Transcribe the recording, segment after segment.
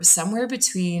somewhere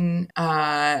between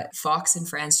Fox and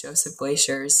Franz Josef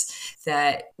glaciers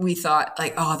that we thought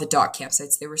like, oh, the dock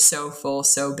campsites, they were so full,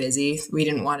 so busy. We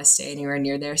didn't want to stay anywhere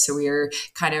near there. So we were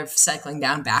kind of cycling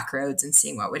down back roads and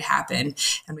seeing what would happen.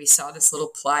 And we saw this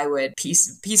little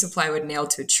piece of plywood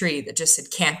nailed to a tree that just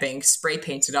said camping, spray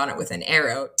painted on it with an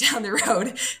arrow down the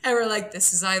road. And we're like,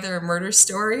 this is either a murder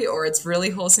story or it's really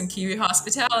wholesome Kiwi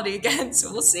hospitality again.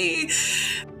 So we'll see.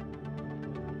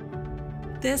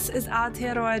 This is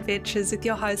Aotearoa Adventures with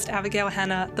your host Abigail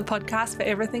Hanna, the podcast for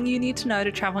everything you need to know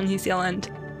to travel New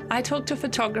Zealand. I talk to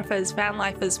photographers, van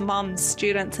lifers, mums,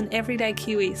 students and everyday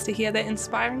Kiwis to hear their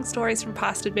inspiring stories from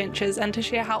past adventures and to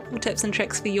share helpful tips and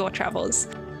tricks for your travels.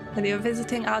 Whether you're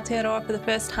visiting Aotearoa for the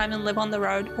first time and live on the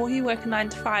road, or you work a 9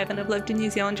 to 5 and have lived in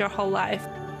New Zealand your whole life,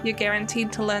 you're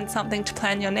guaranteed to learn something to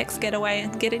plan your next getaway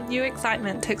and get a new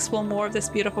excitement to explore more of this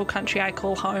beautiful country I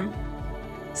call home.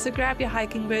 So grab your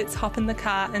hiking boots, hop in the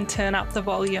car and turn up the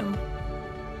volume.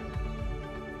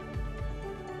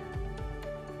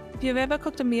 If you've ever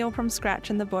cooked a meal from scratch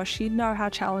in the bush, you know how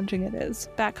challenging it is.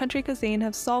 Backcountry Cuisine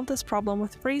have solved this problem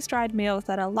with freeze-dried meals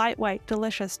that are lightweight,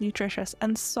 delicious, nutritious,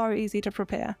 and so easy to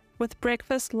prepare. With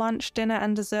breakfast, lunch, dinner,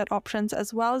 and dessert options,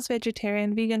 as well as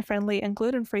vegetarian, vegan-friendly, and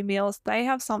gluten-free meals, they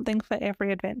have something for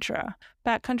every adventurer.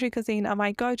 Backcountry Cuisine are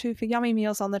my go-to for yummy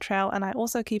meals on the trail, and I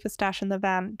also keep a stash in the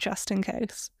van just in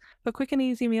case. For quick and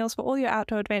easy meals for all your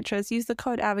outdoor adventures, use the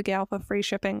code Abigail for free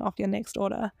shipping off your next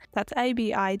order. That's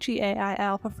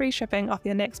ABIGAIL for free shipping off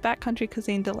your next Backcountry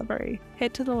Cuisine delivery.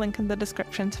 Head to the link in the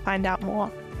description to find out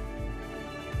more.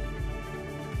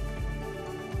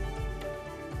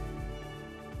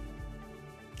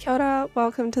 Kia ora,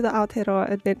 welcome to the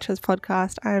Aotearoa Adventures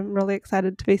podcast. I'm really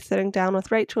excited to be sitting down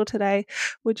with Rachel today.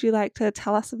 Would you like to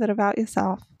tell us a bit about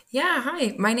yourself? Yeah,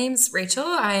 hi. My name's Rachel.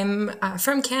 I'm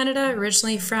from Canada,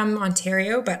 originally from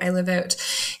Ontario, but I live out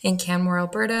in Canmore,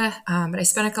 Alberta. But I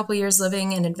spent a couple years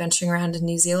living and adventuring around in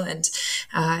New Zealand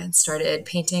and started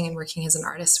painting and working as an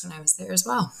artist when I was there as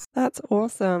well. That's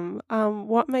awesome.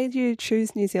 What made you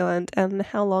choose New Zealand and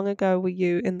how long ago were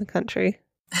you in the country?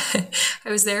 I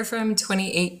was there from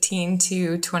 2018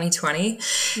 to 2020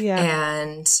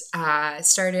 and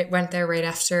went there right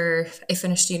after I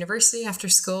finished university after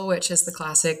school, which is the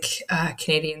classic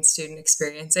Canadian student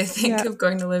experience, I think, of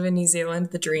going to live in New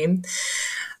Zealand, the dream.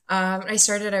 I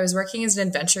was working as an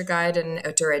adventure guide and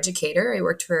outdoor educator. I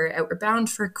worked for Outward Bound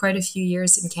for quite a few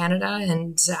years in Canada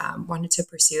and wanted to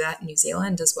pursue that in New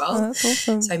Zealand as well. Oh, that's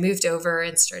awesome. So I moved over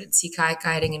and started sea kayak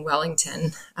guiding in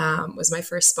Wellington, was my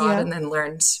first spot, and then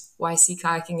learned why sea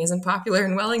kayaking isn't popular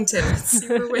in Wellington. It's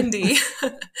super windy.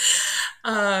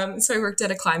 So I worked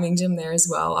at a climbing gym there as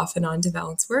well, off and on to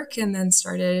balance work, and then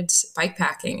started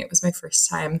bikepacking. It was my first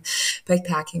time.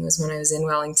 Bikepacking was when I was in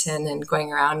Wellington and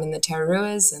going around in the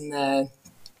Tararuas and the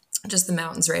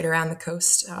mountains right around the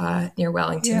coast near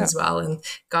Wellington as well, and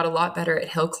got a lot better at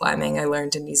hill climbing. I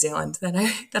learned in New Zealand than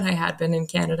I had been in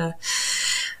Canada.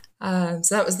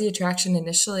 So that was the attraction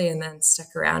initially, and then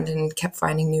stuck around and kept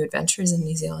finding new adventures in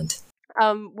New Zealand.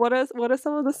 What are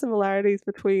some of the similarities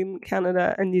between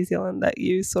Canada and New Zealand that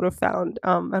you sort of found,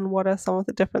 and what are some of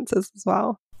the differences as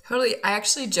well? Totally. I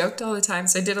actually joked all the time.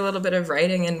 So I did a little bit of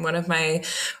writing in one of my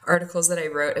articles that I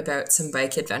wrote about some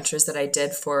bike adventures that I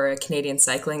did for a Canadian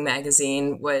cycling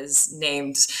magazine was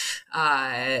named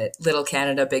Little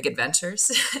Canada Big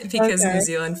Adventures because New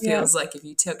Zealand feels like if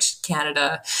you took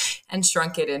Canada and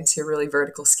shrunk it into really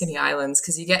vertical skinny islands,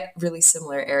 because you get really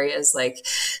similar areas like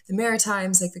the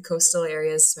Maritimes, like the coastal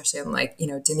areas, especially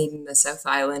on Dunedin, the South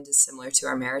Island is similar to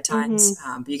our Maritimes.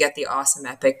 But you get the awesome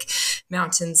epic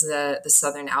mountains, the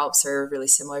Southern Alps are really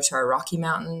similar to our Rocky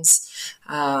Mountains.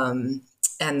 And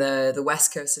the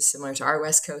West Coast is similar to our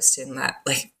West Coast in that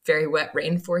like very wet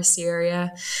rainforesty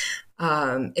area.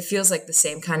 It feels like the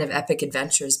same kind of epic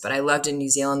adventures, but I loved in New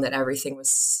Zealand that everything was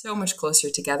so much closer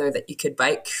together that you could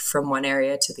bike from one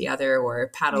area to the other or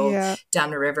paddle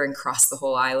down a river and cross the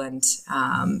whole island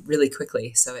really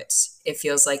quickly. So it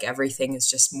feels like everything is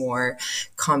just more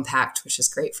compact, which is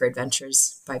great for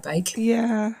adventures by bike.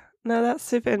 Yeah. No, that's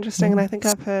super interesting. And I think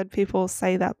I've heard people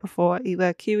say that before,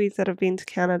 either Kiwis that have been to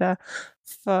Canada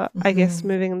for, I guess,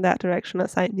 moving in that direction.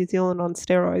 It's like New Zealand on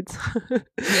steroids. But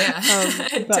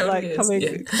totally like coming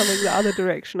the other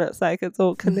direction, it's like it's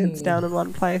all condensed down in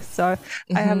one place. So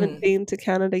I haven't been to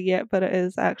Canada yet, but it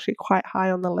is actually quite high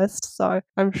on the list. So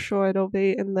I'm sure it'll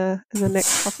be in the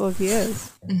next couple of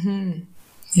years.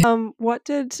 What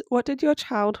did your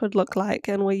childhood look like,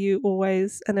 and were you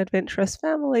always an adventurous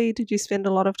family? Did you spend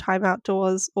a lot of time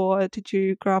outdoors, or did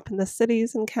you grow up in the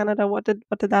cities in Canada? What did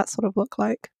that sort of look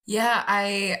like? Yeah,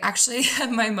 I actually,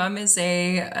 my mom is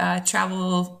a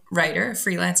travel writer, a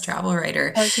freelance travel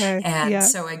writer. Okay. And Yeah.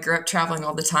 so I grew up traveling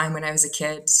all the time when I was a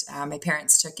kid. My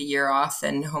parents took a year off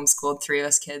and homeschooled three of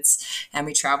us kids, and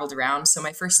we traveled around. So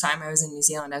my first time I was in New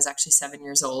Zealand, I was actually 7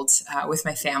 years old with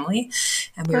my family,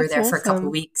 and we were That's there for a couple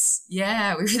awesome. weeks.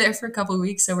 Yeah, we were there for a couple of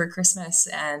weeks over Christmas,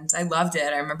 and I loved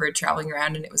it. I remember traveling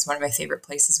around, and it was one of my favorite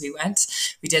places we went.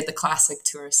 We did the classic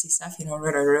touristy stuff,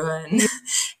 Rotorua and Yeah.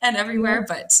 and Yeah. everywhere,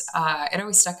 but it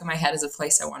always stuck in my head as a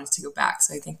place I wanted to go back.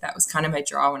 So I think that was kind of my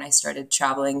draw when I started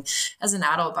traveling as an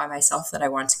adult by myself, that I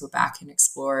wanted to go back and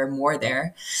explore more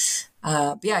there.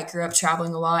 But yeah, I grew up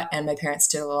traveling a lot, and my parents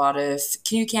did a lot of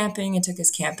canoe camping and took us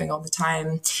camping all the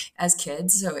time as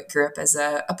kids. So it grew up as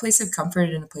a place of comfort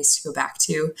and a place to go back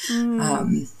to. Mm.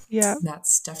 Um, Yeah.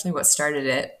 that's definitely what started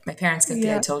it. My parents got the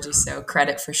 "I Yeah. told you so"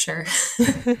 credit for sure.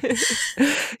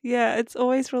 Yeah, it's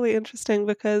always really interesting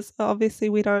because obviously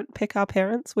we don't pick our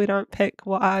parents, we don't pick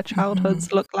what our Hmm.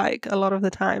 childhoods look like a lot of the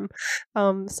time.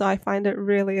 So I find it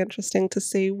really interesting to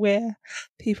see where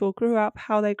people grew up,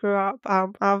 how they grew up.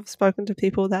 I've spoken to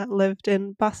people that lived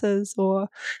in buses or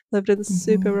lived in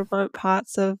super Hmm. remote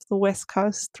parts of the West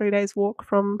Coast, 3 days walk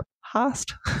from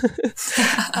Haast.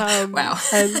 Wow,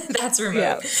 And that's yeah,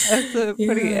 remote. it's a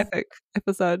pretty Yeah. epic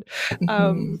episode.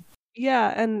 Um, Hmm.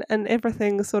 yeah, and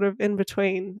everything sort of in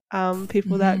between.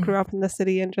 People that Hmm. grew up in the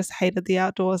city and just hated the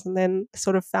outdoors and then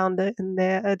sort of found it in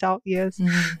their adult years.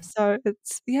 So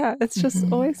it's yeah, it's just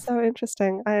Hmm. always so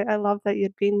interesting. I love that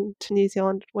you'd been to New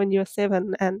Zealand when you were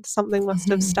 7 and something must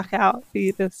have Hmm. stuck out for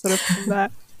you to sort of come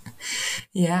back.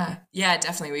 Yeah, yeah,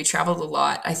 definitely. We traveled a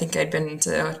lot. I think I'd been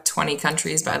to 20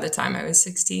 countries by the time I was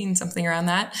 16, something around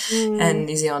that. Mm, And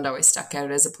New Zealand always stuck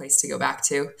out as a place to go back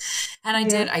to.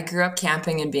 And yeah. I grew up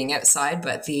camping and being outside,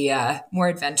 but the more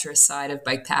adventurous side of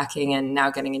bike packing and now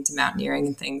getting into mountaineering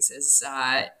and things is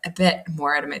a bit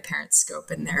more out of my parents' scope.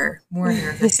 And they're more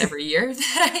nervous every year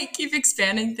that I keep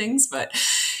expanding things, but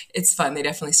it's fun. They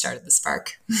definitely started the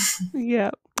spark.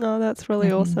 Yeah. Oh, that's really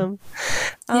Hmm. awesome.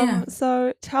 Yeah.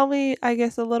 So tell me, I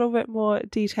guess, a little bit more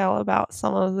detail about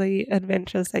some of the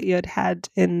adventures that you had had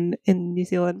in New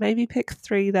Zealand. Maybe pick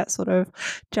three that sort of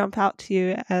jump out to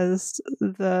you as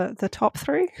the top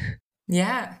three.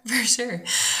 Yeah, for sure.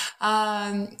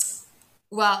 Um,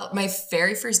 Well, my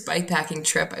very first bikepacking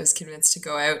trip, I was convinced to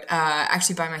go out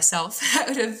actually by myself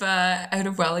out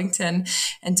of Wellington,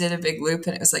 and did a big loop,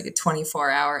 and it was like a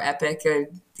 24-hour epic.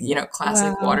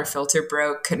 Classic Wow. water filter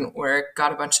broke, couldn't work,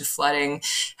 got a bunch of flooding,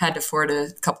 had to ford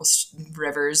a couple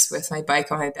rivers with my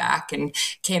bike on my back, and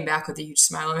came back with a huge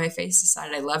smile on my face.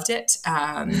 Decided I loved it.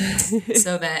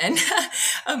 So then,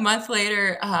 a month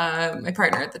later, my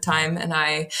partner at the time and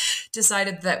I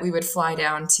decided that we would fly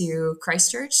down to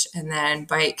Christchurch and then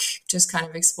bike, just kind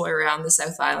of explore around the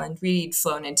South Island. We'd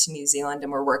flown into New Zealand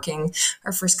and were working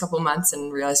our first couple months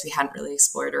and realized we hadn't really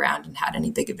explored around and had any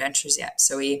big adventures yet.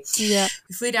 So Yeah.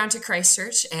 we flew down to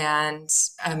Christchurch and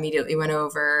immediately went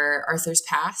over Arthur's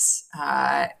Pass.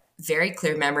 Very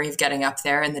clear memory of getting up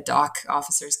there and the dock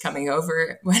officers coming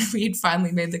over when we'd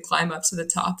finally made the climb up to the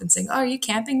top and saying, "Oh, are you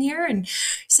camping here?" And I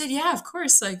said, "Yeah, of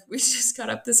course. Like, we just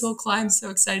got up this whole climb, so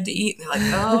excited to eat." And they're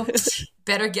like, "Oh,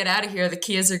 better get out of here. The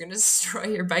Kias are going to destroy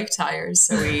your bike tires."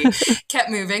 So we kept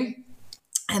moving.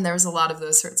 And there was a lot of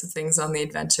those sorts of things on the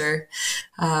adventure.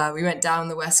 We went down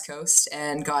the west coast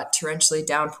and got torrentially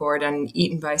downpoured and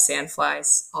eaten by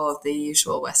sandflies. All of the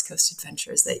usual west coast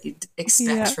adventures that you'd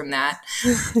expect Yeah. from that.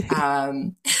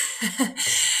 Um,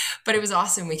 but it was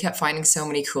awesome. We kept finding so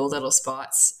many cool little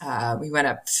spots. We went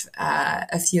up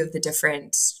a few of the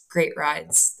different great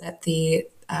rides that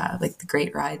like the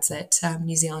great rides that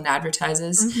New Zealand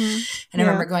advertises. Hmm. And I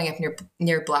Yeah. remember going up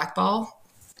near Blackball,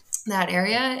 that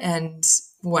area, and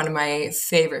one of my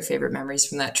favorite memories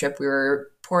from that trip, we were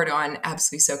poured on,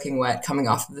 absolutely soaking wet, coming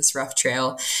off of this rough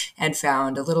trail, and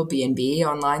found a little B&B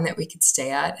online that we could stay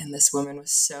at. And this woman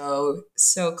was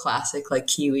so classic, like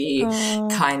Kiwi Oh,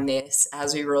 kindness.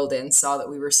 As we rolled in, saw that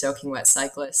we were soaking wet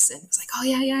cyclists, and was like, "Oh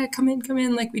yeah, come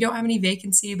in, like, we don't have any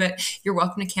vacancy, but you're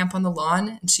welcome to camp on the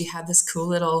lawn." And she had this cool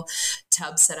little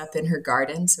tub set up in her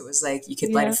garden, so it was like you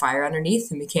could light a yeah. fire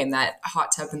underneath and became that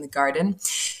hot tub in the garden.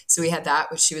 So we had that,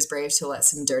 which she was brave to let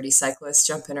some dirty cyclists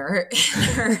jump in her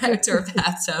outdoor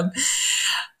bathtub.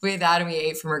 We had that, and we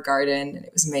ate from her garden, and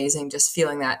it was amazing just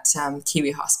feeling that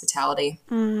Kiwi hospitality.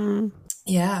 Mm,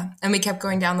 Yeah. And we kept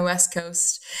going down the west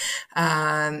coast.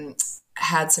 Um,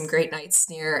 had some great nights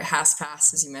near Hass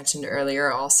Pass, as you mentioned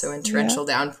earlier, also in Yeah. torrential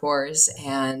downpours,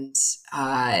 and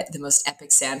the most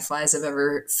epic sandflies I've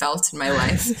ever felt in my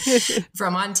life.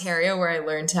 From Ontario, where I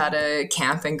learned how to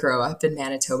camp and grow up, in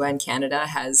Manitoba in Canada,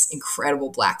 has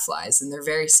incredible black flies, and they're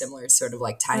very similar, sort of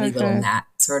like tiny little Okay. gnat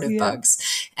sort of Yeah. bugs.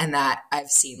 And that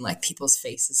I've seen like people's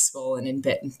faces swollen and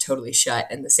bitten totally shut,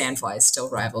 and the sandflies still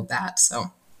rivaled that.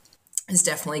 So is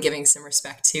definitely giving some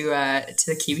respect to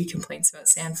the Kiwi complaints about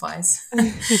sandflies.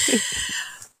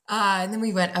 And then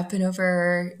we went up and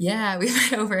over, yeah, we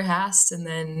went over Hast, and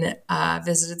then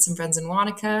visited some friends in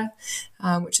Wanaka,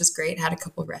 which was great. Had a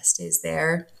couple of rest days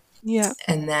there. Yeah.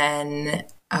 And then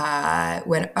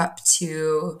went up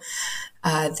to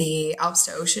the Alps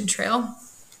to Ocean Trail,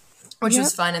 which Yeah.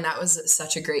 was fun. And that was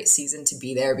such a great season to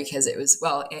be there because it was,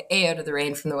 well, out of the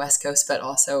rain from the West Coast, but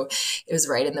also it was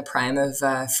right in the prime of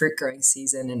fruit growing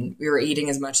season. And we were eating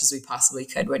as much as we possibly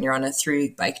could. When you're on a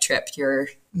 3-week bike trip, your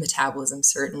metabolism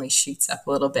certainly shoots up a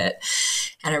little bit.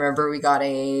 And I remember we got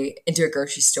into a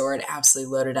grocery store and absolutely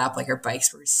loaded up. Like our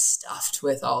bikes were stuffed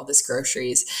with all this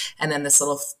groceries. And then this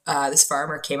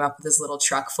farmer came up with his little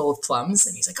truck full of plums,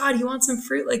 and he's like, "Oh, do you want some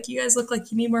fruit? Like, you guys look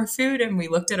like you need more food." And we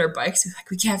looked at our bikes. We're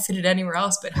like, "We can't fit it anywhere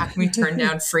else, but how can we turn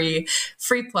down free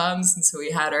plums?" And so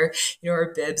we had our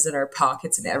bibs and our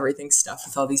pockets and everything stuffed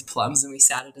with all these plums, and we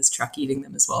sat at his truck eating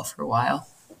them as well for a while.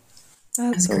 It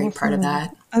was That's a great part of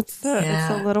awesome. that. It's the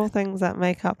Yeah, little things that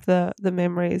make up the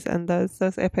memories and those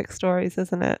epic stories,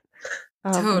 isn't it?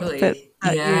 That totally.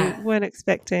 you Yeah. weren't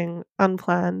expecting,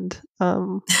 unplanned.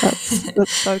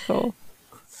 That's so cool.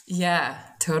 Yeah,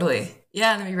 totally.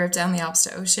 Yeah, and then we ripped down the Alps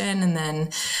to Ocean, and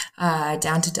then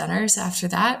down to Dunners after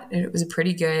that. It was a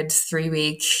pretty good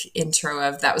 3-week intro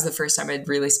of, that was the first time I'd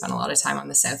really spent a lot of time on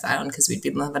the South Island because we'd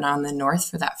been living on the North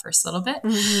for that first little bit. It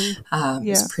was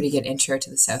Yeah. a pretty good intro to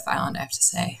the South Island, I have to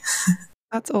say.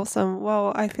 That's awesome.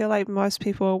 Well, I feel like most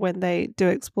people, when they do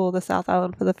explore the South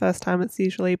Island for the first time, it's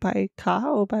usually by car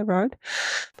or by road,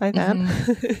 by van.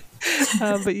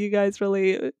 But you guys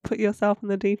really put yourself in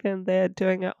the deep end there,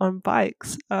 doing it on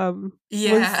bikes.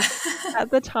 Yeah.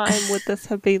 At the time, would this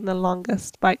have been the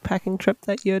longest bikepacking trip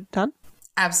that you had done?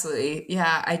 Absolutely.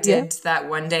 Yeah, I Yeah. did that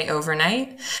one day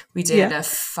overnight. We did Yeah. a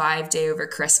 5-day over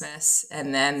Christmas,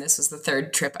 and then this was the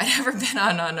third trip I'd ever been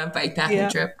on a bikepacking Yeah.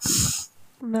 trip.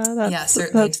 No, Yeah,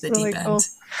 certainly that's to the really deep cool. end.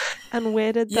 And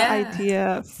where did the Yeah.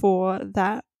 idea for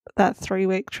that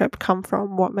 3-week trip come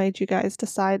from? What made you guys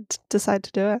decide to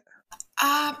do it?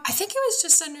 I think it was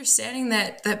just understanding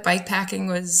that bike packing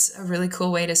was a really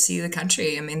cool way to see the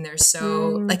country. I mean, there's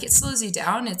so, Mm, like, it slows you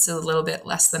down. It's a little bit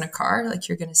less than a car. Like,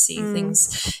 you're going to see mm,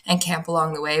 things and camp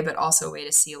along the way, but also a way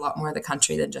to see a lot more of the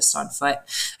country than just on foot.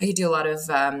 I could do a lot of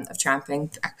tramping,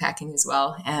 backpacking as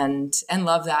well, and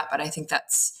love that. But I think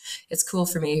it's cool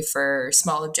for me for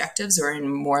small objectives or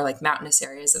in more like mountainous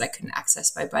areas that I couldn't access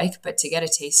by bike. But to get a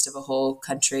taste of a whole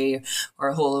country or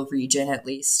a whole region, at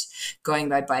least going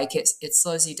by bike, it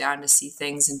slows you down to see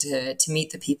things and to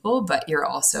meet the people, but you're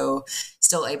also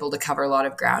still able to cover a lot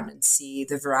of ground and see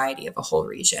the variety of a whole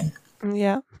region.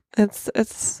 yeah. It's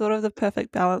sort of the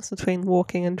perfect balance between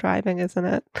walking and driving, isn't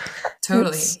it?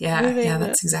 Totally. It's Yeah. Yeah. moving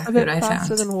That's a exactly what bit I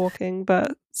faster found. than walking,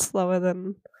 but slower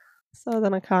than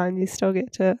a car, and you still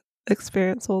get to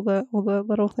experience all the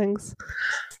little things.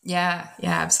 Yeah.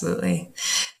 Yeah. Absolutely.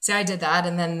 So I did that.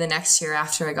 And then the next year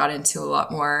after, I got into a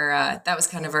lot more, that was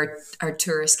kind of our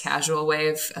tourist casual way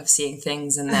of seeing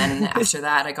things. And then after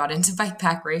that, I got into bike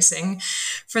pack racing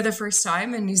for the first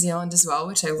time in New Zealand as well,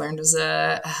 which I learned was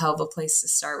a hell of a place to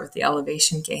start with the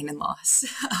elevation gain and loss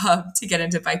to get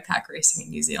into bike pack racing in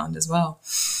New Zealand as well.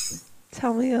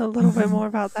 Tell me a little bit more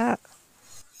about that.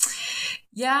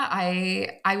 Yeah,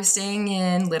 I was staying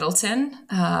in Littleton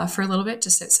for a little bit,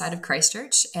 just outside of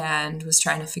Christchurch, and was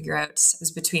trying to figure out. I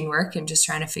was between work and just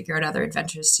trying to figure out other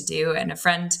adventures to do. And a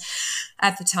friend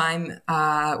at the time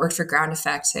worked for Ground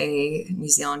Effect, a New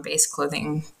Zealand-based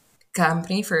clothing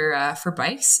company for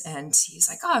bikes, and he's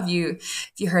like, "Oh, have you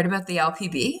heard about the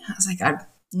LPB?" I was like, "I've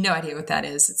no idea what that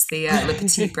is." It's the Le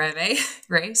Petit Brevet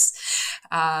race,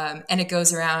 and it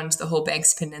goes around the whole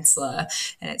Banks Peninsula,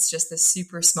 and it's just this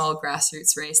super small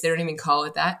grassroots race. They don't even call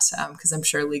it that because I'm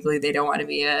sure legally they don't want to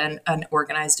be an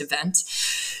organized event.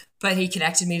 But he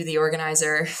connected me to the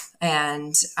organizer,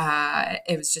 and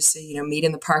it was just meet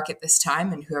in the park at this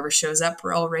time, and whoever shows up,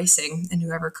 we're all racing, and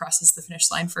whoever crosses the finish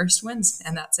line first wins,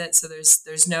 and that's it. So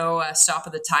there's no stop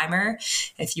of the timer.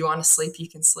 If you want to sleep, you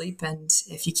can sleep, and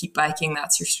if you keep biking,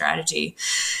 that's your strategy.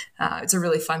 It's a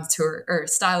really fun tour or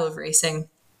style of racing.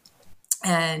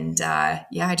 And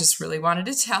yeah, I just really wanted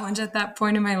a challenge at that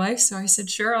point in my life. So I said,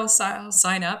 sure, I'll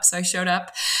sign up. So I showed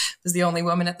up, was the only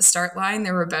woman at the start line.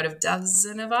 There were about a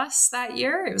dozen of us that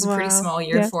year. It was a pretty Wow. small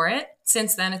year Yeah. for it.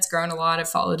 Since then, it's grown a lot. I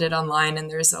followed it online, and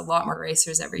there's a lot more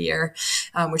racers every year,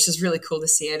 which is really cool to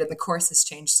see it. And the course has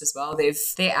changed as well.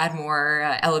 They add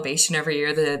more elevation every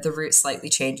year. The route slightly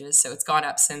changes, so it's gone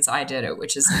up since I did it,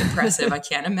 which is impressive. I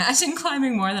can't imagine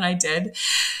climbing more than I did.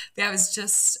 That was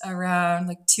just around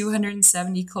like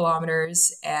 270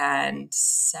 kilometers and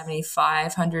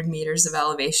 7,500 meters of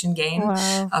elevation gain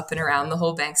Wow. up and around the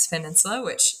whole Banks Peninsula,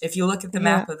 which if you look at the Yeah.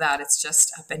 map of that, it's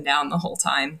just up and down the whole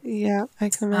time. Yeah, I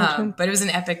can imagine. But it was an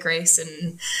epic race,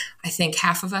 and I think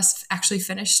half of us actually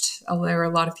finished. There were a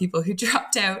lot of people who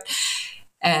dropped out,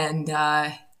 and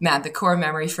man, the core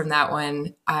memory from that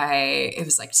one, it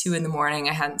was like 2 a.m.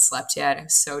 I hadn't slept yet. I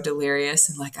was so delirious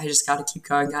and like, I just got to keep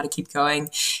going.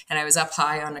 And I was up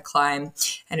high on a climb,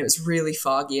 and it was really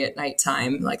foggy at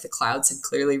nighttime. Like the clouds had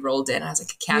clearly rolled in. I was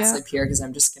like, I can't sleep here because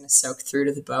I'm just going to soak through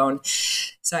to the bone.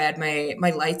 So I had my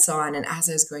lights on, and as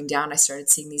I was going down, I started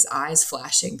seeing these eyes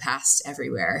flashing past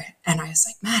everywhere. And I was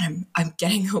like, man, I'm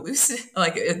getting hallucinated.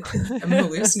 Like I'm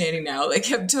hallucinating now. Like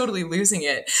I'm totally losing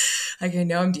it. Like I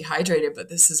know I'm dehydrated, but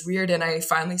this is weird. And I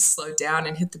finally slowed down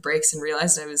and hit the brakes and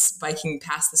realized I was biking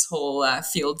past this whole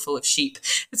field full of sheep.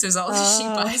 So there's all these sheep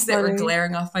eyes that were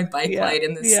glaring off my bike light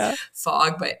in this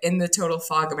fog. But in the total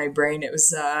fog of my brain, it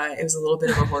was a little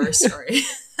bit of a horror story.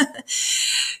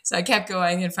 So I kept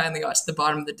going and finally got to the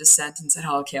bottom of the descent and said,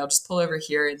 oh, okay, I'll just pull over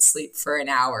here and sleep for an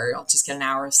hour. I'll just get an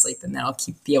hour of sleep, and then I'll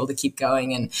be able to keep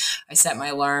going. And I set my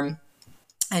alarm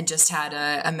and just had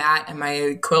a mat and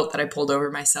my quilt that I pulled over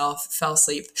myself, fell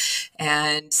asleep,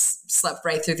 and slept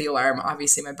right through the alarm.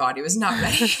 Obviously, my body was not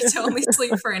ready to only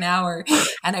sleep for an hour.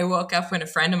 And I woke up when a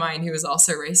friend of mine who was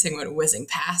also racing went whizzing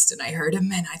past, and I heard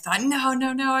him, and I thought,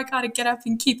 no, I got to get up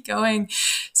and keep going.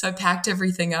 So I packed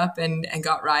everything up and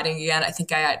got riding again. I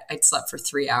think I'd slept for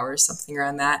 3 hours, something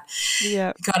around that.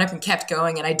 Yeah. Got up and kept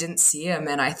going, and I didn't see him.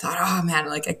 And I thought, oh man,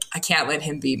 like I can't let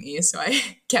him beat me. So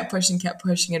I kept pushing.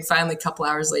 And finally, a couple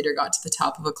hours later, got to the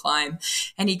top of a climb,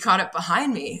 and he caught up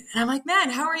behind me. And I'm like, man,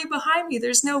 how are you behind me?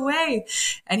 There's no way.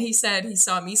 And he said he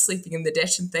saw me sleeping in the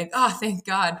ditch and think, oh, thank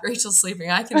God, Rachel's sleeping.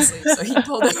 I can sleep. So he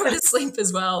pulled over to sleep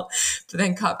as well, but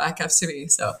then caught back up to me.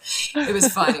 So it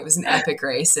was fun. It was an epic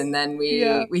race. And then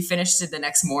we finished it the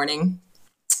next morning.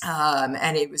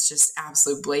 And it was just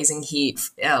absolute blazing heat,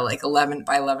 like 11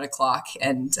 o'clock.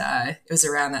 And it was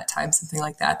around that time, something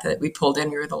like that we pulled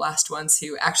in. We were the last ones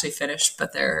who actually finished,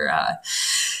 but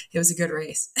it was a good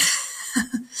race.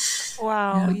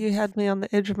 Wow, you had me on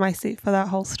the edge of my seat for that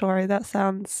whole story. That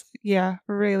sounds,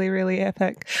 really, really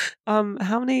epic.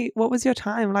 What was your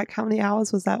time? Like, how many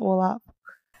hours was that all up?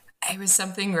 It was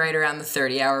something right around the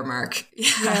 30-hour mark.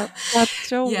 Yeah, that's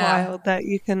still wild that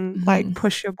you can like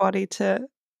push your body to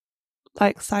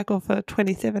like cycle for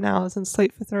 27 hours and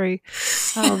sleep for 3.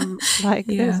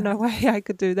 There's no way I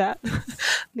could do that.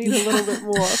 Need a little bit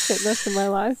more fitness in my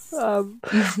life. Wow,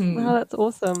 that's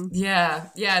awesome. Yeah,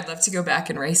 I'd love to go back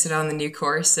and race it on the new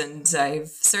course. And I've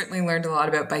certainly learned a lot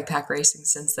about bike pack racing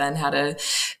since then, how to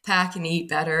pack and eat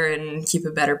better and keep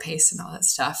a better pace and all that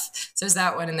stuff. So there's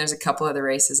that one, and there's a couple other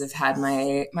races I've had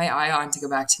my eye on to go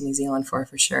back to New Zealand for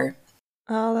sure.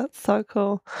 Oh, that's so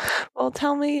cool. Well,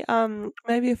 tell me,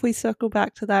 maybe if we circle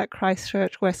back to that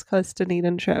Christchurch West Coast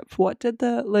Dunedin trip, what did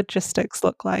the logistics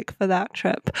look like for that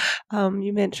trip?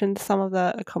 You mentioned some of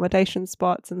the accommodation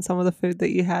spots and some of the food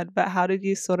that you had, but how did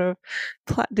you sort of,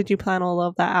 did you plan all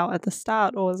of that out at the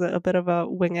start, or was it a bit of a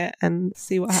wing it and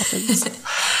see what happens?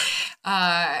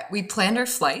 We planned our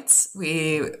flights.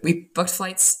 We booked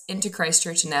flights into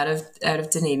Christchurch and out of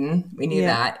Dunedin. We knew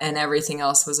that, and everything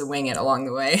else was a wing it along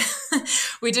the way.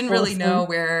 We didn't really know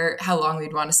how long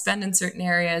we'd want to spend in certain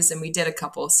areas, and we did a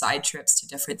couple of side trips to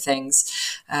different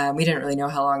things. We didn't really know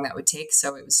how long that would take,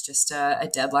 so it was just a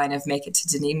deadline of make it to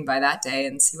Dunedin by that day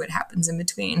and see what happens in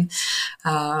between.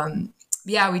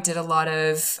 We did a lot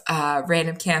of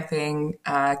random camping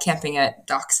at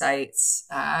dock sites.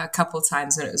 A couple of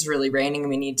times when it was really raining and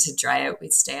we needed to dry out,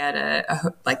 we'd stay at a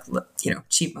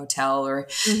cheap motel or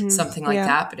something like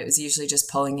that. But it was usually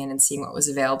just pulling in and seeing what was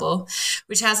available,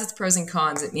 which has its pros and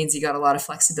cons. It means you got a lot of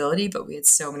flexibility, but we had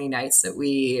so many nights that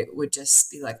we would just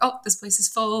be like, oh, this place is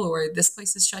full or this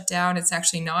place is shut down. It's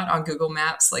actually not on Google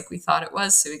Maps like we thought it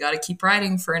was. So we got to keep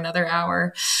riding for another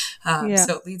hour.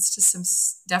 So it leads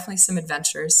to definitely some adventures.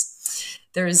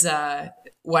 There's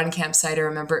one campsite I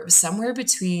remember. It was somewhere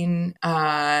between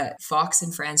Fox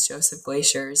and Franz Josef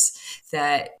glaciers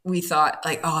that we thought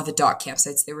like, oh, the dock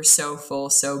campsites, they were so full,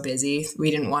 so busy. We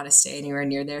didn't want to stay anywhere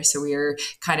near there. So we were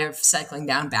kind of cycling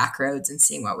down back roads and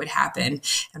seeing what would happen.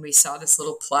 And we saw this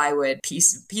little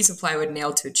piece of plywood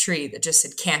nailed to a tree that just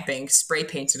said camping, spray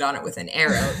painted on it with an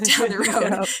arrow down the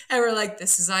road. Yep. And we're like,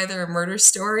 this is either a murder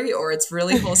story or it's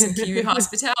really wholesome Kiwi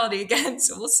hospitality again.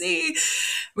 So we'll see.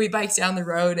 We biked down the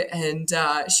road and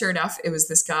sure enough, it was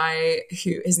this guy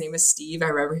who, his name was Steve. I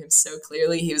remember him so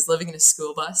clearly. He was living in a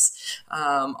school bus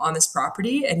on this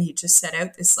property, and he just set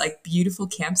out this like beautiful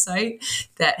campsite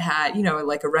that had, you know,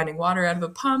 like a running water out of a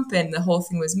pump, and the whole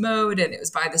thing was mowed, and it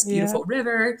was by this beautiful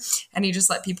river, and he just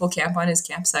let people camp on his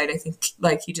campsite. I think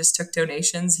like he just took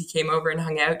donations. He came over and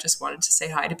hung out, just wanted to say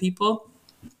hi to people.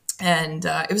 And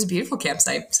it was a beautiful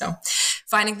campsite. So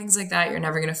finding things like that, you're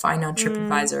never going to find on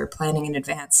TripAdvisor or planning in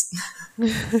advance.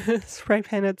 Spray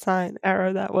painted sign,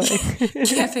 arrow that way.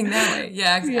 Camping that way.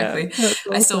 Yeah, exactly. Yeah,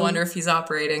 awesome. I still wonder if he's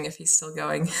operating, if he's still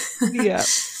going. Yeah.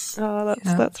 Oh,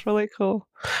 that's really cool.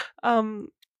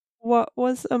 What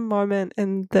was a moment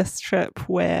in this trip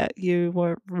where you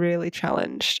were really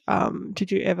challenged?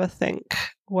 Did you ever think,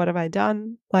 what have I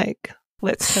done? Like,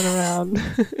 let's turn around.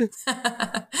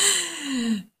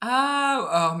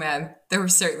 Oh man, there were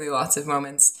certainly lots of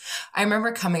moments. I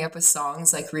remember coming up with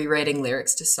songs, like rewriting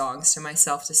lyrics to songs to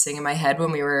myself to sing in my head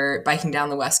when we were biking down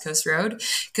the West Coast Road,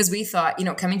 because we thought, you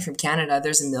know, coming from Canada,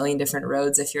 there's a million different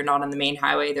roads. If you're not on the main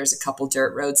highway, there's a couple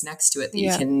dirt roads next to it that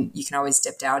you can always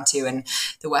dip down to. And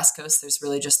the West Coast, there's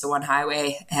really just the one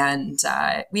highway, and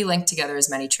we linked together as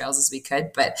many trails as we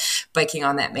could. But biking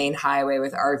on that main highway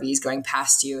with RVs going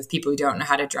past you, with people who don't know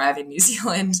how to drive in New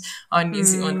Zealand on New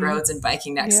Zealand roads and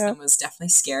biking next to them was definitely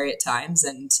scary at times.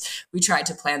 And we tried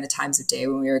to plan the times of day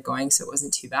when we were going, so it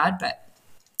wasn't too bad. But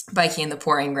biking in the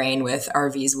pouring rain with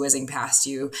RVs whizzing past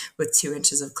you with 2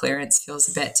 inches of clearance feels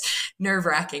a bit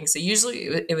nerve-wracking. So usually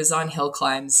it was on hill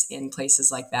climbs in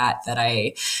places like that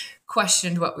I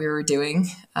questioned what we were doing,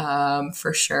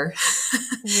 for sure.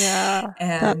 Yeah.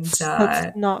 And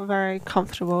that's not very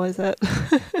comfortable, is it?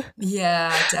 Yeah,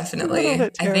 definitely. A little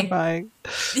bit terrifying.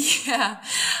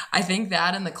 I think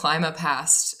that and the climb up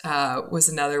past was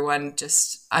another one,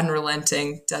 just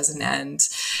unrelenting, doesn't end.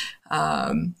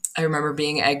 I remember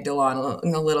being egged along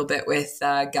a little bit with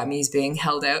gummies being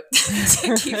held out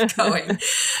to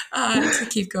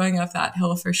keep going up that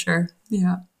hill for sure.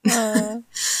 Yeah.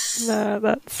 No,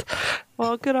 that's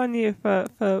good on you for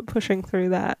pushing through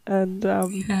that and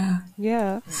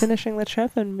finishing the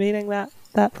trip and meeting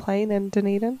that plane in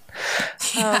Dunedin.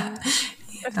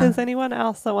 If there's anyone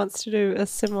else that wants to do a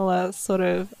similar sort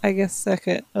of, I guess,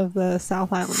 circuit of the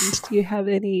South Island, do you have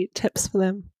any tips for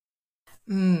them?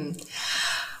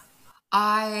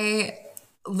 I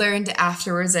learned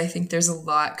afterwards, I think there's a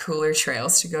lot cooler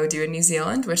trails to go do in New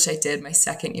Zealand, which I did my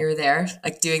second year there.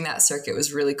 Like doing that circuit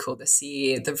was really cool to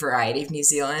see the variety of New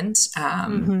Zealand.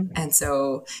 And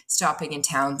so stopping in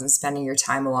towns and spending your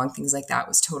time along things like that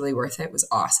was totally worth it. It was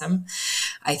awesome.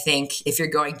 I think if you're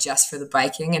going just for the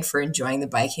biking and for enjoying the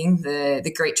biking,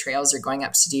 the great trails you're going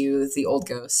up to do, the Old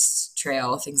Ghost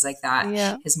Trail, things like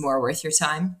that is more worth your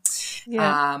time.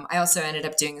 I also ended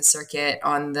up doing a circuit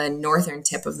on the northern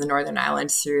tip of the Northern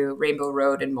Island through Rainbow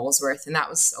Road and Molesworth, and that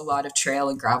was a lot of trail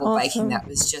and gravel biking that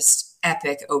was just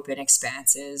epic open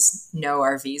expanses, no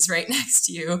RVs right next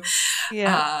to you.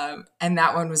 And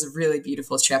that one was a really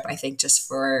beautiful trip, I think, just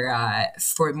for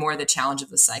more the challenge of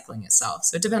the cycling itself.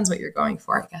 So it depends what you're going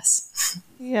for, I guess.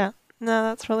 Yeah. No,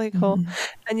 that's really cool.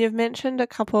 And you've mentioned a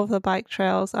couple of the bike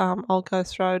trails, Old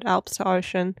Ghost Road, Alps to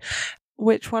Ocean.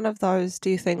 Which one of those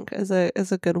do you think is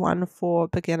a good one for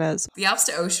beginners? The Alps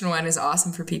to Ocean one is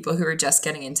awesome for people who are just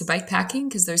getting into bikepacking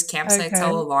because there's campsites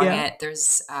all along it.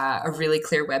 There's a really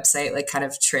clear website, like kind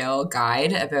of trail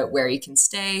guide about where you can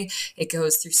stay. It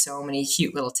goes through so many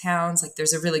cute little towns. Like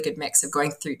there's a really good mix of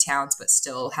going through towns but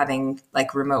still having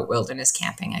like remote wilderness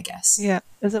camping, I guess. Yeah.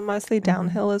 Is it mostly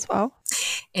downhill as well?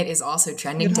 It is also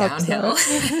trending downhill.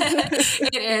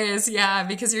 It is, yeah,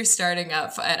 because you're starting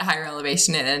up at higher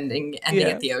elevation and ending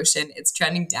at the ocean. It's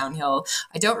trending downhill.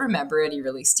 I don't remember any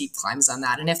really steep climbs on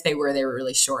that. And if they were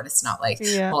really short. It's not like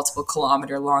multiple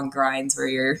kilometer long grinds where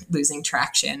you're losing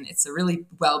traction. It's a really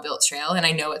well-built trail. And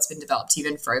I know it's been developed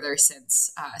even further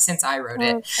since I rode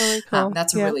it. Really cool.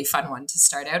 That's a really fun one to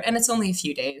start out. And it's only a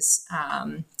few days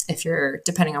if you're,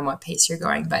 depending on what pace you're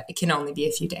going, but it can only be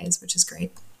a few days, which is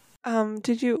great.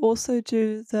 Did you also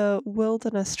do the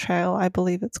Wilderness Trail, I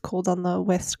believe it's called, on the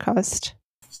West Coast?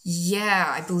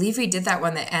 Yeah, I believe we did that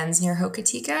one that ends near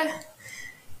Hokitika.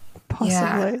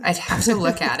 Yeah, Possibly. I'd have to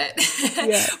look at Yeah.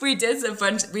 it. We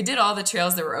did all the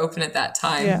trails that were open at that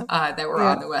time Yeah. that were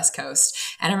Yeah. on the West Coast.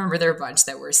 And I remember there were a bunch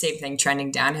that were same thing,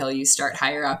 trending downhill. You start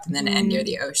higher up and then end near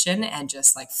the ocean and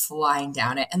just like flying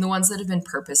down it. And the ones that have been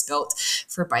purpose built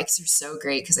for bikes are so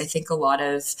great because I think a lot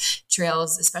of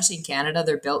trails, especially in Canada,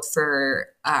 they're built for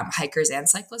hikers and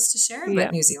cyclists to share. Yeah.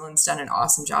 But New Zealand's done an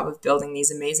awesome job of building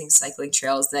these amazing cycling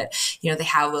trails that, they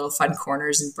have little fun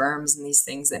corners and berms and these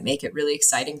things that make it really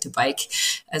exciting to bike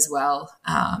as well.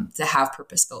 To have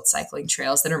purpose-built cycling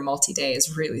trails that are multi-day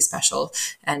is really special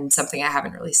and something I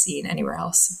haven't really seen anywhere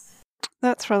else.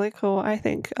 That's really cool. I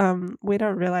think we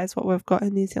don't realize what we've got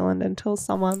in New Zealand until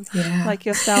someone like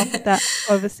yourself with that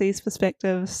overseas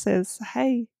perspective says,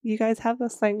 hey, you guys have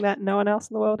this thing that no one else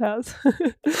in the world has.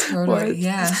 Or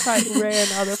it's quite rare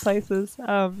in other places.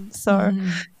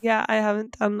 Yeah, I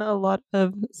haven't done a lot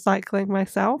of cycling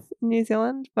myself in New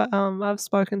Zealand, but I've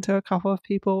spoken to a couple of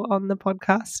people on the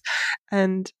podcast,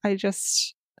 and I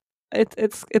just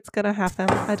it's gonna happen.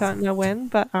 I don't know when,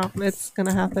 but it's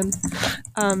gonna happen.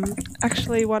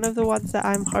 Actually, one of the ones that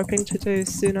I'm hoping to do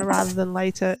sooner rather than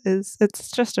later it's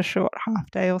just a short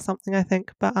half day or something, I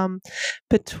think. But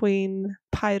between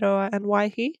Pairoa and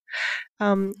Waihi,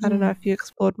 I don't know if you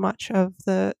explored much of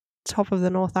the top of the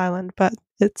North Island, but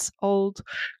it's old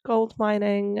gold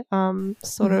mining,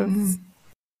 sort of,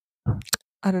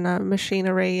 I don't know,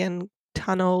 machinery and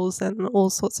tunnels and all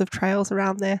sorts of trails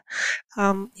around there,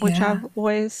 which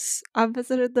I've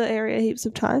visited the area heaps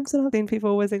of times, and I've seen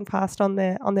people whizzing past on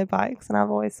their bikes, and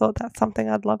I've always thought that's something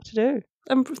I'd love to do.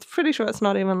 I'm pretty sure it's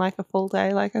not even like a full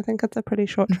day. Like, I think it's a pretty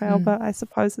short trail, but I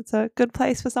suppose it's a good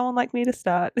place for someone like me to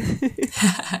start.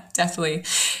 Definitely.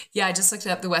 Yeah, I just looked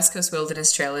up. The West Coast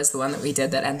Wilderness Trail is the one that we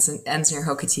did that ends near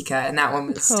Hokitika, and that one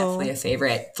was definitely a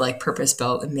favorite, like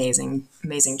purpose-built, amazing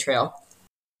trail.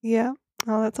 Yeah.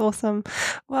 Oh, that's awesome.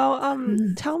 Well,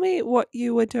 tell me what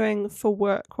you were doing for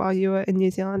work while you were in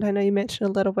New Zealand. I know you mentioned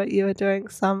a little bit you were doing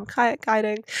some kayak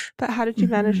guiding, but how did you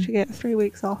manage to get 3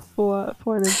 weeks off for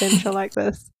an adventure like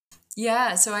this?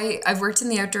 Yeah, so I've worked in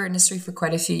the outdoor industry for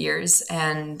quite a few years,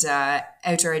 and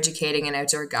outdoor educating and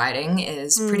outdoor guiding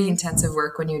is pretty intensive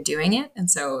work when you're doing it. And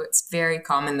so it's very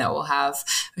common that we'll have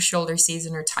a shoulder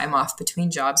season or time off between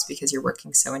jobs because you're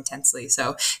working so intensely.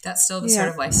 So that's still the sort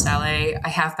of lifestyle I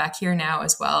have back here now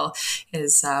as well,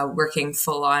 is working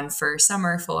full on for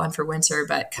summer, full on for winter,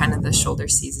 but kind of the shoulder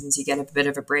seasons, you get a bit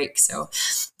of a break. So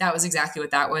that was exactly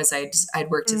what that was. I'd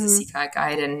worked as a sea kayak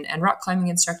guide and rock climbing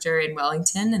instructor in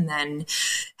Wellington, and then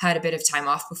had a bit of time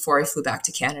off before I flew back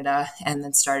to Canada, and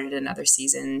then started another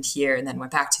season here, and then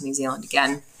went back to New Zealand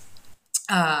again.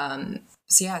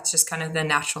 So yeah, it's just kind of the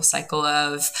natural cycle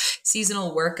of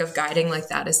seasonal work of guiding like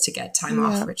that, is to get time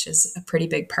off, which is a pretty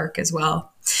big perk as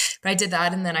well. But I did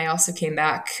that, and then I also came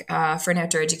back for an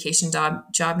outdoor education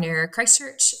job near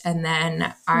Christchurch, and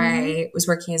then I was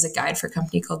working as a guide for a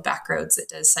company called Backroads that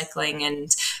does cycling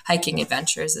and hiking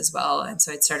adventures as well. And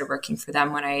so I'd started working for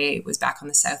them when I was back on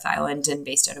the South Island and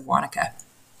based out of Wanaka.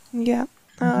 Yeah.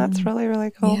 Oh, that's really, really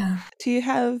cool. Yeah. Do you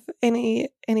have any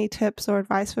tips or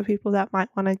advice for people that might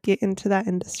want to get into that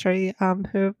industry,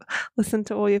 who've listened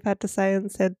to all you've had to say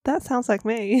and said, that sounds like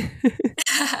me?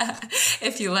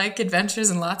 If you like adventures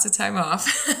and lots of time off.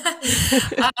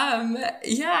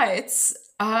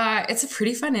 It's a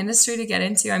pretty fun industry to get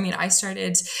into. I mean,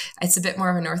 it's a bit more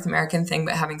of a North American thing,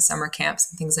 but having summer camps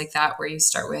and things like that, where you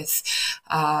start with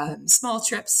small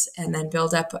trips and then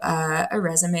build up a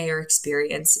resume or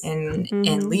experience in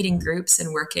leading groups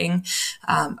and working.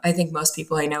 I think most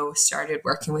people I know started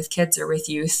working with kids or with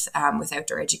youth, with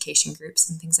outdoor education groups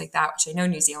and things like that, which I know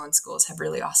New Zealand schools have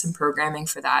really awesome programming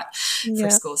for that,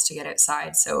 for schools to get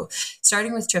outside. So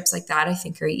starting with trips like that, I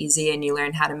think are easy, and you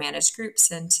learn how to manage groups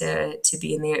and to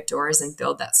be in the outdoors and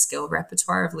build that skill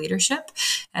repertoire of leadership.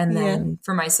 And then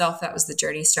for myself, that was the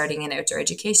journey, starting in outdoor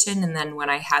education. And then when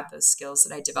I had those skills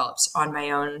that I developed on my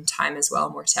own time as well,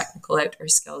 more technical outdoor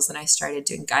skills, then I started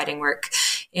doing guiding work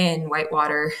in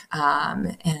whitewater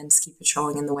and ski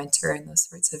patrolling in the winter and those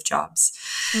sorts of jobs.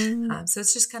 So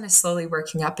it's just kind of slowly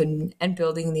working up and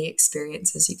building the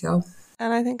experience as you go.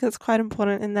 And I think it's quite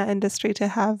important in that industry to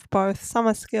have both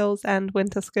summer skills and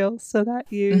winter skills, so that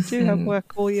you do have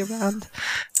work all year round.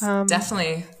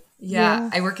 Definitely.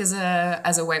 Yeah. I work as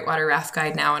a whitewater raft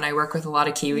guide now, and I work with a lot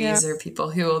of Kiwis or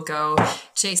people who will go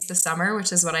chase the summer,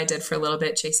 which is what I did for a little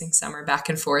bit, chasing summer back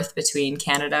and forth between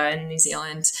Canada and New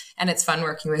Zealand. And it's fun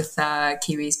working with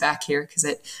Kiwis back here, because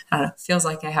it, I don't know, feels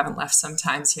like I haven't left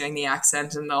sometimes, hearing the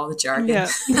accent and all the jargon.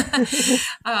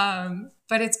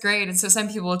 but it's great. And so some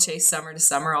people will chase summer to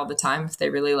summer all the time if they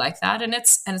really like that. And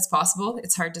it's possible.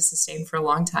 It's hard to sustain for a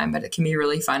long time, but it can be a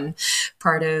really fun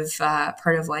part of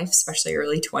life, especially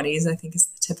early 20s, I think is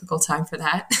the typical time for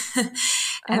that. And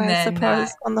And I then, suppose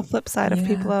on the flip side, if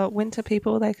people yeah. are winter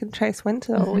people, they can chase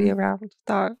winter all year Mhm. round.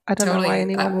 Though I don't know why Totally.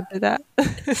 anyone would do that.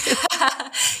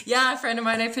 Yeah, a friend of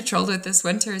mine I patrolled with this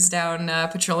winter is down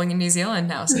patrolling in New Zealand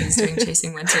now. So he's doing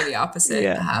chasing winter, the opposite.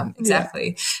 Yeah. Yeah.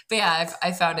 Exactly. But yeah,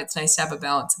 I found it's nice to have a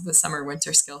balance of the summer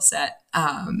winter skill set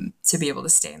to be able to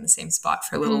stay in the same spot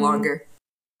for a little Mm, longer.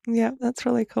 yeah, that's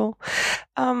really cool.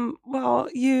 Well,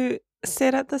 you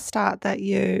said at the start that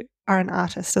you are an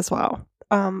artist as well.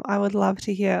 I would love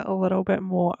to hear a little bit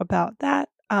more about that.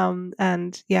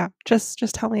 And yeah, just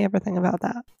tell me everything about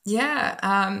that.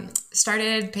 Yeah,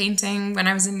 started painting when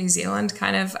I was in New Zealand,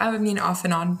 kind of. I mean, off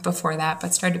and on before that,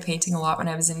 but started painting a lot when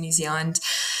I was in New Zealand.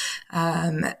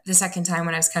 The second time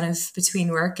when I was kind of between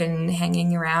work and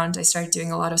hanging around, I started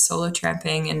doing a lot of solo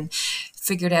tramping and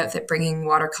figured out that bringing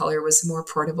watercolor was more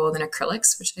portable than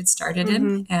acrylics, which I'd started in.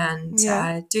 Mm-hmm. And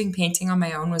Yeah. doing painting on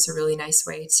my own was a really nice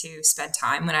way to spend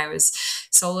time when I was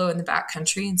solo in the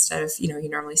backcountry instead of, you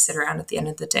normally sit around at the end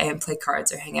of the day and play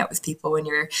cards or hang out with people when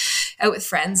you're out with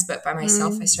friends. But by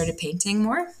myself, I Mm, started painting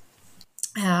more.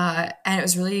 And it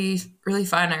was really, really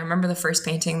fun. I remember the first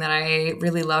painting that I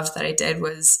really loved that I did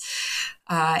was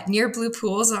near Blue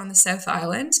Pools on the South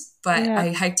Island. But yeah.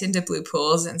 I hiked into Blue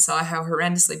Pools and saw how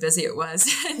horrendously busy it was,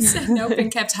 and said nope,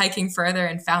 and kept hiking further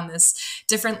and found this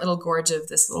different little gorge of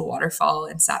this little waterfall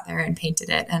and sat there and painted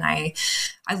it. And I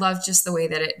loved just the way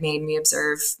that it made me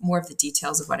observe more of the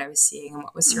details of what I was seeing and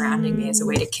what was surrounding me as a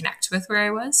way Mm, to connect with where I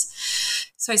was.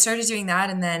 So I started doing that,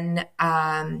 and then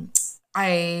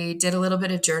I did a little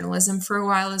bit of journalism for a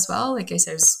while as well. Like I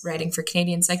said, I was writing for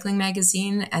Canadian Cycling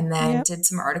Magazine, and then yep. did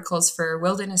some articles for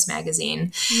Wilderness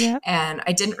Magazine. Yep. And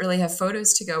I didn't really have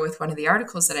photos to go with one of the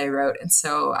articles that I wrote. And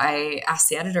so I asked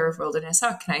the editor of Wilderness,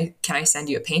 oh, can I send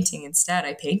you a painting instead?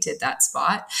 I painted that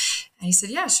spot. And he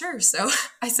said, yeah, sure. So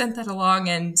I sent that along,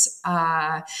 and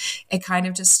it kind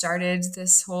of just started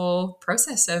this whole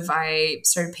process of I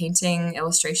started painting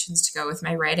illustrations to go with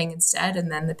my writing instead. And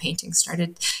then the painting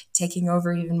started taking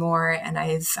over even more. And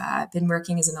I've been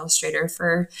working as an illustrator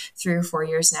for 3 or 4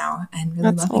 years now and really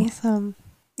That's loving it. awesome.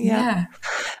 Yeah.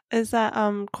 Yeah. Is that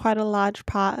quite a large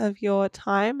part of your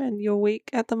time and your week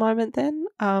at the moment then?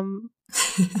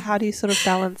 How do you sort of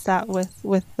balance that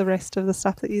with the rest of the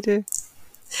stuff that you do?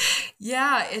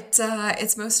 Yeah,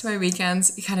 it's most of my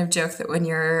weekends. You kind of joke that when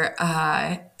you're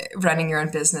running your own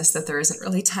business, that there isn't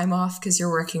really time off because you're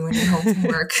working when you're home from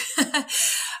work.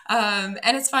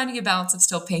 And it's finding a balance of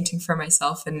still painting for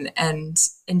myself and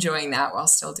enjoying that while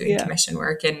still doing Yeah. commission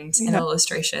work and Yeah.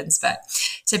 illustrations. But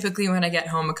typically, when I get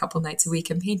home a couple nights a week,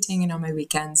 I'm painting, and on my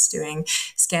weekends doing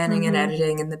scanning and Mhm.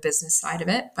 editing and the business side of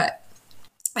it. But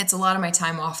it's a lot of my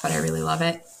time off, but I really love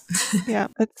it. Yeah.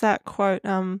 It's that quote,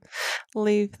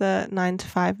 leave the 9 to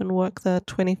 5 and work the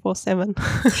 24/7.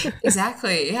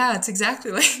 Exactly. Yeah, it's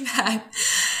exactly like that.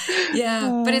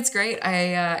 Yeah, but Oh. it's great.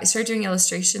 I started doing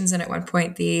illustrations, and at one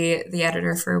point, the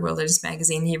editor for Wilderness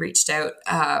Magazine, he reached out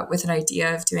with an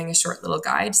idea of doing a short little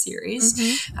guide series.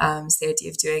 Mhm. It's the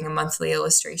idea of doing a monthly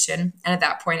illustration, and at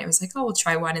that point, it was like, oh, we'll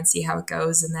try one and see how it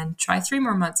goes, and then try 3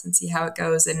 more months and see how it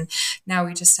goes, and now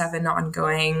we just have an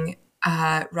ongoing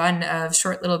run of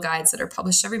short little guides that are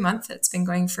published every month. It's been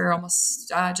going for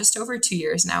almost just over 2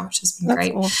 years now, which has been That's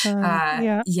great. awesome.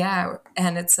 Yeah. Yeah,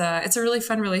 and it's a really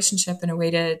fun relationship and a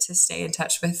way to stay in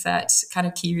touch with that kind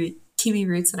of Kiwi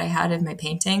roots that I had in my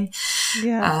painting.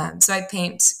 Yeah. So I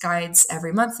paint guides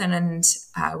every month, and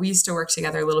we used to work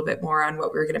together a little bit more on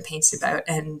what we were going to paint about.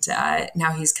 And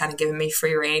now he's kind of given me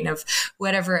free reign of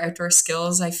whatever outdoor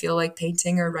skills I feel like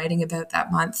painting or writing about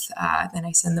that month. Then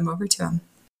I send them over to him.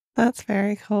 That's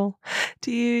very cool.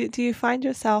 Do you find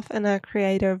yourself in a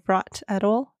creative rut at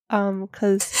all?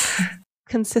 Because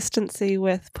consistency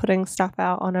with putting stuff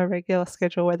out on a regular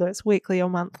schedule, whether it's weekly or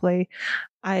monthly,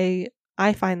 I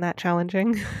I find that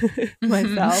challenging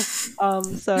myself.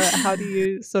 So how do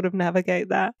you sort of navigate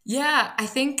that? Yeah, I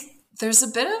think there's a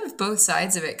bit of both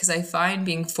sides of it because I find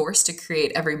being forced to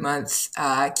create every month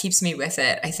keeps me with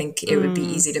it. I think it would be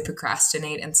Mm, easy to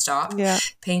procrastinate and stop yeah.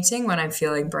 painting when I'm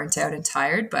feeling burnt out and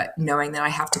tired, but knowing that I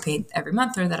have to paint every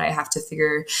month or that I have to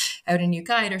figure out a new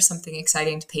guide or something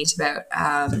exciting to paint about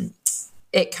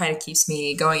it kind of keeps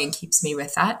me going and keeps me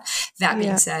with that. That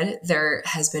being said, there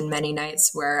has been many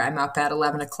nights where I'm up at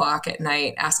 11 o'clock at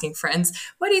night asking friends,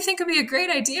 what do you think would be a great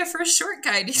idea for a short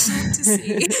guide you'd like to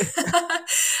see?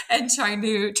 And trying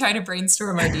to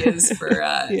brainstorm ideas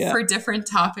for different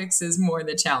topics is more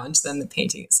the challenge than the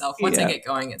painting itself. Once I get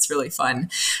going, it's really fun.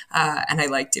 And I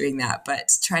like doing that,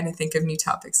 but trying to think of new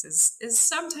topics is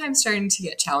sometimes starting to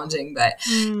get challenging. But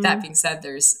that being said,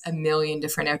 there's a million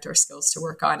different outdoor skills to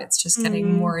work on. It's just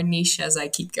getting more niche as I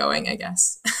keep going, I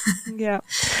guess. Yeah.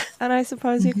 And I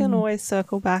suppose you can always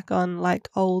circle back on like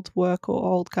old work or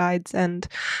old guides and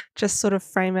just sort of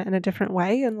frame it in a different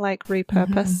way and like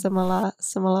repurpose similar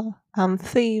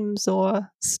themes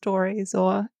or stories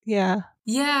or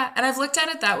Yeah, and I've looked at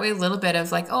it that way a little bit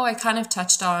of like, oh, I kind of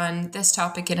touched on this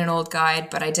topic in an old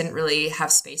guide, but I didn't really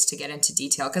have space to get into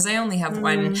detail because I only have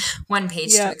one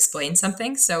page to explain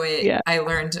something. So I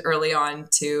learned early on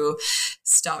to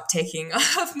stop taking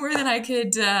off more than I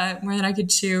could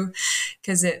chew,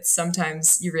 because it's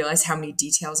sometimes you realize how many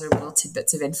details or little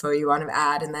tidbits of info you want to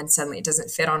add, and then suddenly it doesn't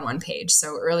fit on one page.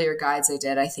 So earlier guides I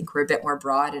think were a bit more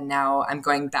broad, and now I'm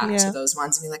going back to those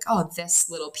ones and be like, oh, this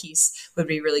little piece would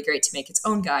be really great to make its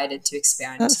own guide and to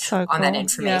expand on that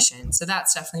information. So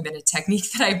that's definitely been a technique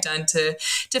that I've done to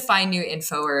find new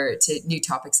info or to new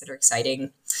topics that are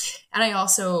exciting. And I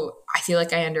feel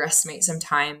like I underestimate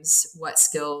sometimes what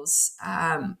skills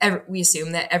we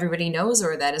assume that everybody knows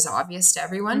or that is obvious to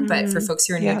everyone. But for folks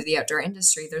who are new to the outdoor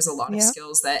industry, there's a lot of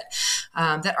skills that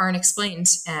aren't explained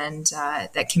and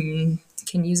that can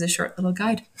use a short little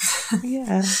guide.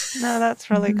 No, that's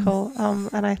really cool.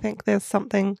 And I think there's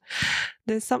something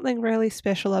really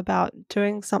special about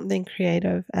doing something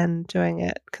creative and doing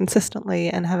it consistently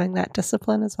and having that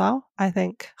discipline as well. I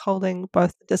think holding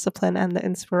both the discipline and the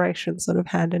inspiration sort of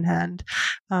hand in hand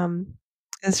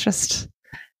is just,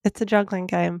 it's a juggling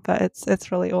game, but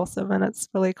it's really awesome and it's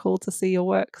really cool to see your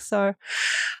work. So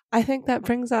I think that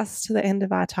brings us to the end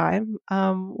of our time.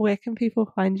 Where can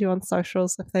people find you on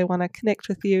socials if they want to connect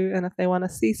with you and if they want to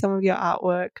see some of your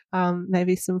artwork,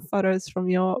 maybe some photos from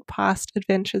your past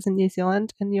adventures in New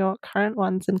Zealand and your current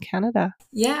ones in Canada?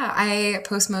 Yeah, I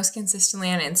post most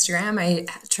consistently on Instagram. I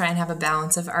try and have a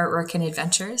balance of artwork and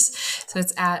adventures. So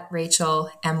it's at Rachel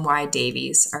M.Y.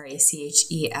 Davies,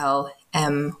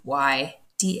 RachelMyDavies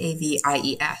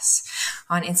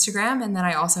on Instagram. And then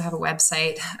I also have a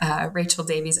website,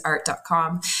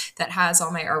 racheldaviesart.com, that has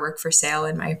all my artwork for sale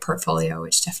in my portfolio,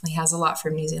 which definitely has a lot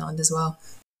from New Zealand as well.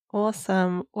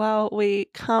 Awesome. Well, we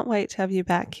can't wait to have you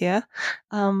back here.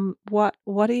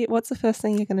 What's the first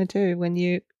thing you're going to do when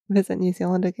you visit New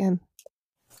Zealand again?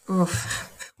 Oof.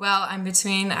 Well, I'm big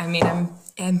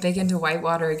into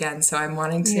whitewater again, so I'm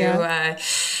wanting to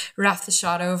raft the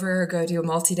shot over or go do a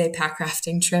multi-day pack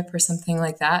rafting trip or something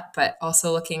like that, but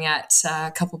also looking at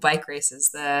a couple bike races,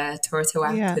 the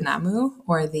Torotoa Punamu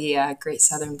or the Great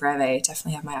Southern Breve.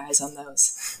 Definitely have my eyes on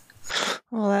those.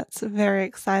 Well, that's very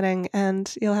exciting,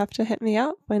 and you'll have to hit me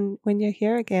up when you're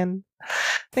here again.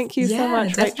 Thank you so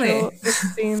much, definitely. Rachel.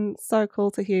 It's been so cool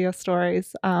to hear your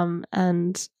stories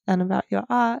and about your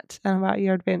art and about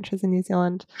your adventures in New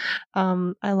Zealand.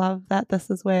 I love that this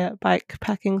is where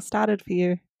bikepacking started for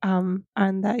you, and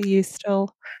that you've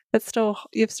still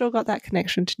got that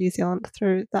connection to New Zealand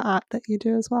through the art that you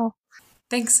do as well.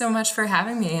 Thanks so much for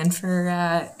having me, and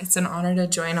it's an honor to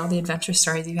join all the adventure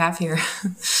stories you have here.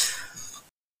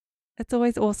 It's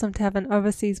always awesome to have an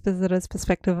overseas visitor's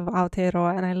perspective of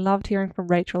Aotearoa, and I loved hearing from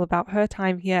Rachel about her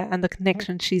time here and the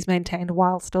connection she's maintained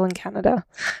while still in Canada.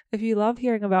 If you love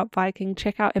hearing about biking,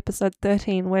 check out episode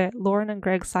 13 where Lauren and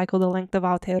Greg cycle the length of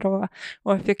Aotearoa,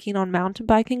 or if you're keen on mountain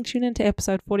biking, tune into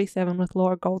episode 47 with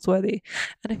Laura Goldsworthy.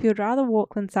 And if you'd rather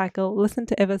walk than cycle, listen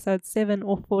to episode 7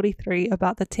 or 43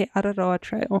 about the Te Araroa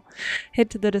Trail.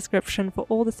 Head to the description for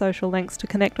all the social links to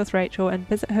connect with Rachel and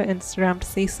visit her Instagram to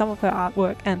see some of her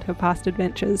artwork and her past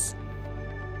adventures.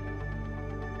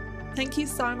 Thank you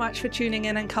so much for tuning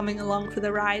in and coming along for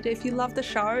the ride. If you love the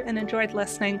show and enjoyed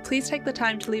listening, please take the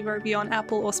time to leave a review on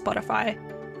Apple or Spotify.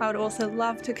 I would also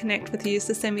love to connect with you,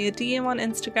 so send me a DM on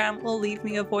Instagram or leave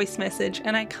me a voice message,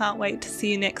 and I can't wait to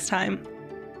see you next time.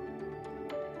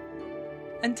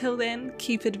 Until then,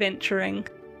 keep adventuring.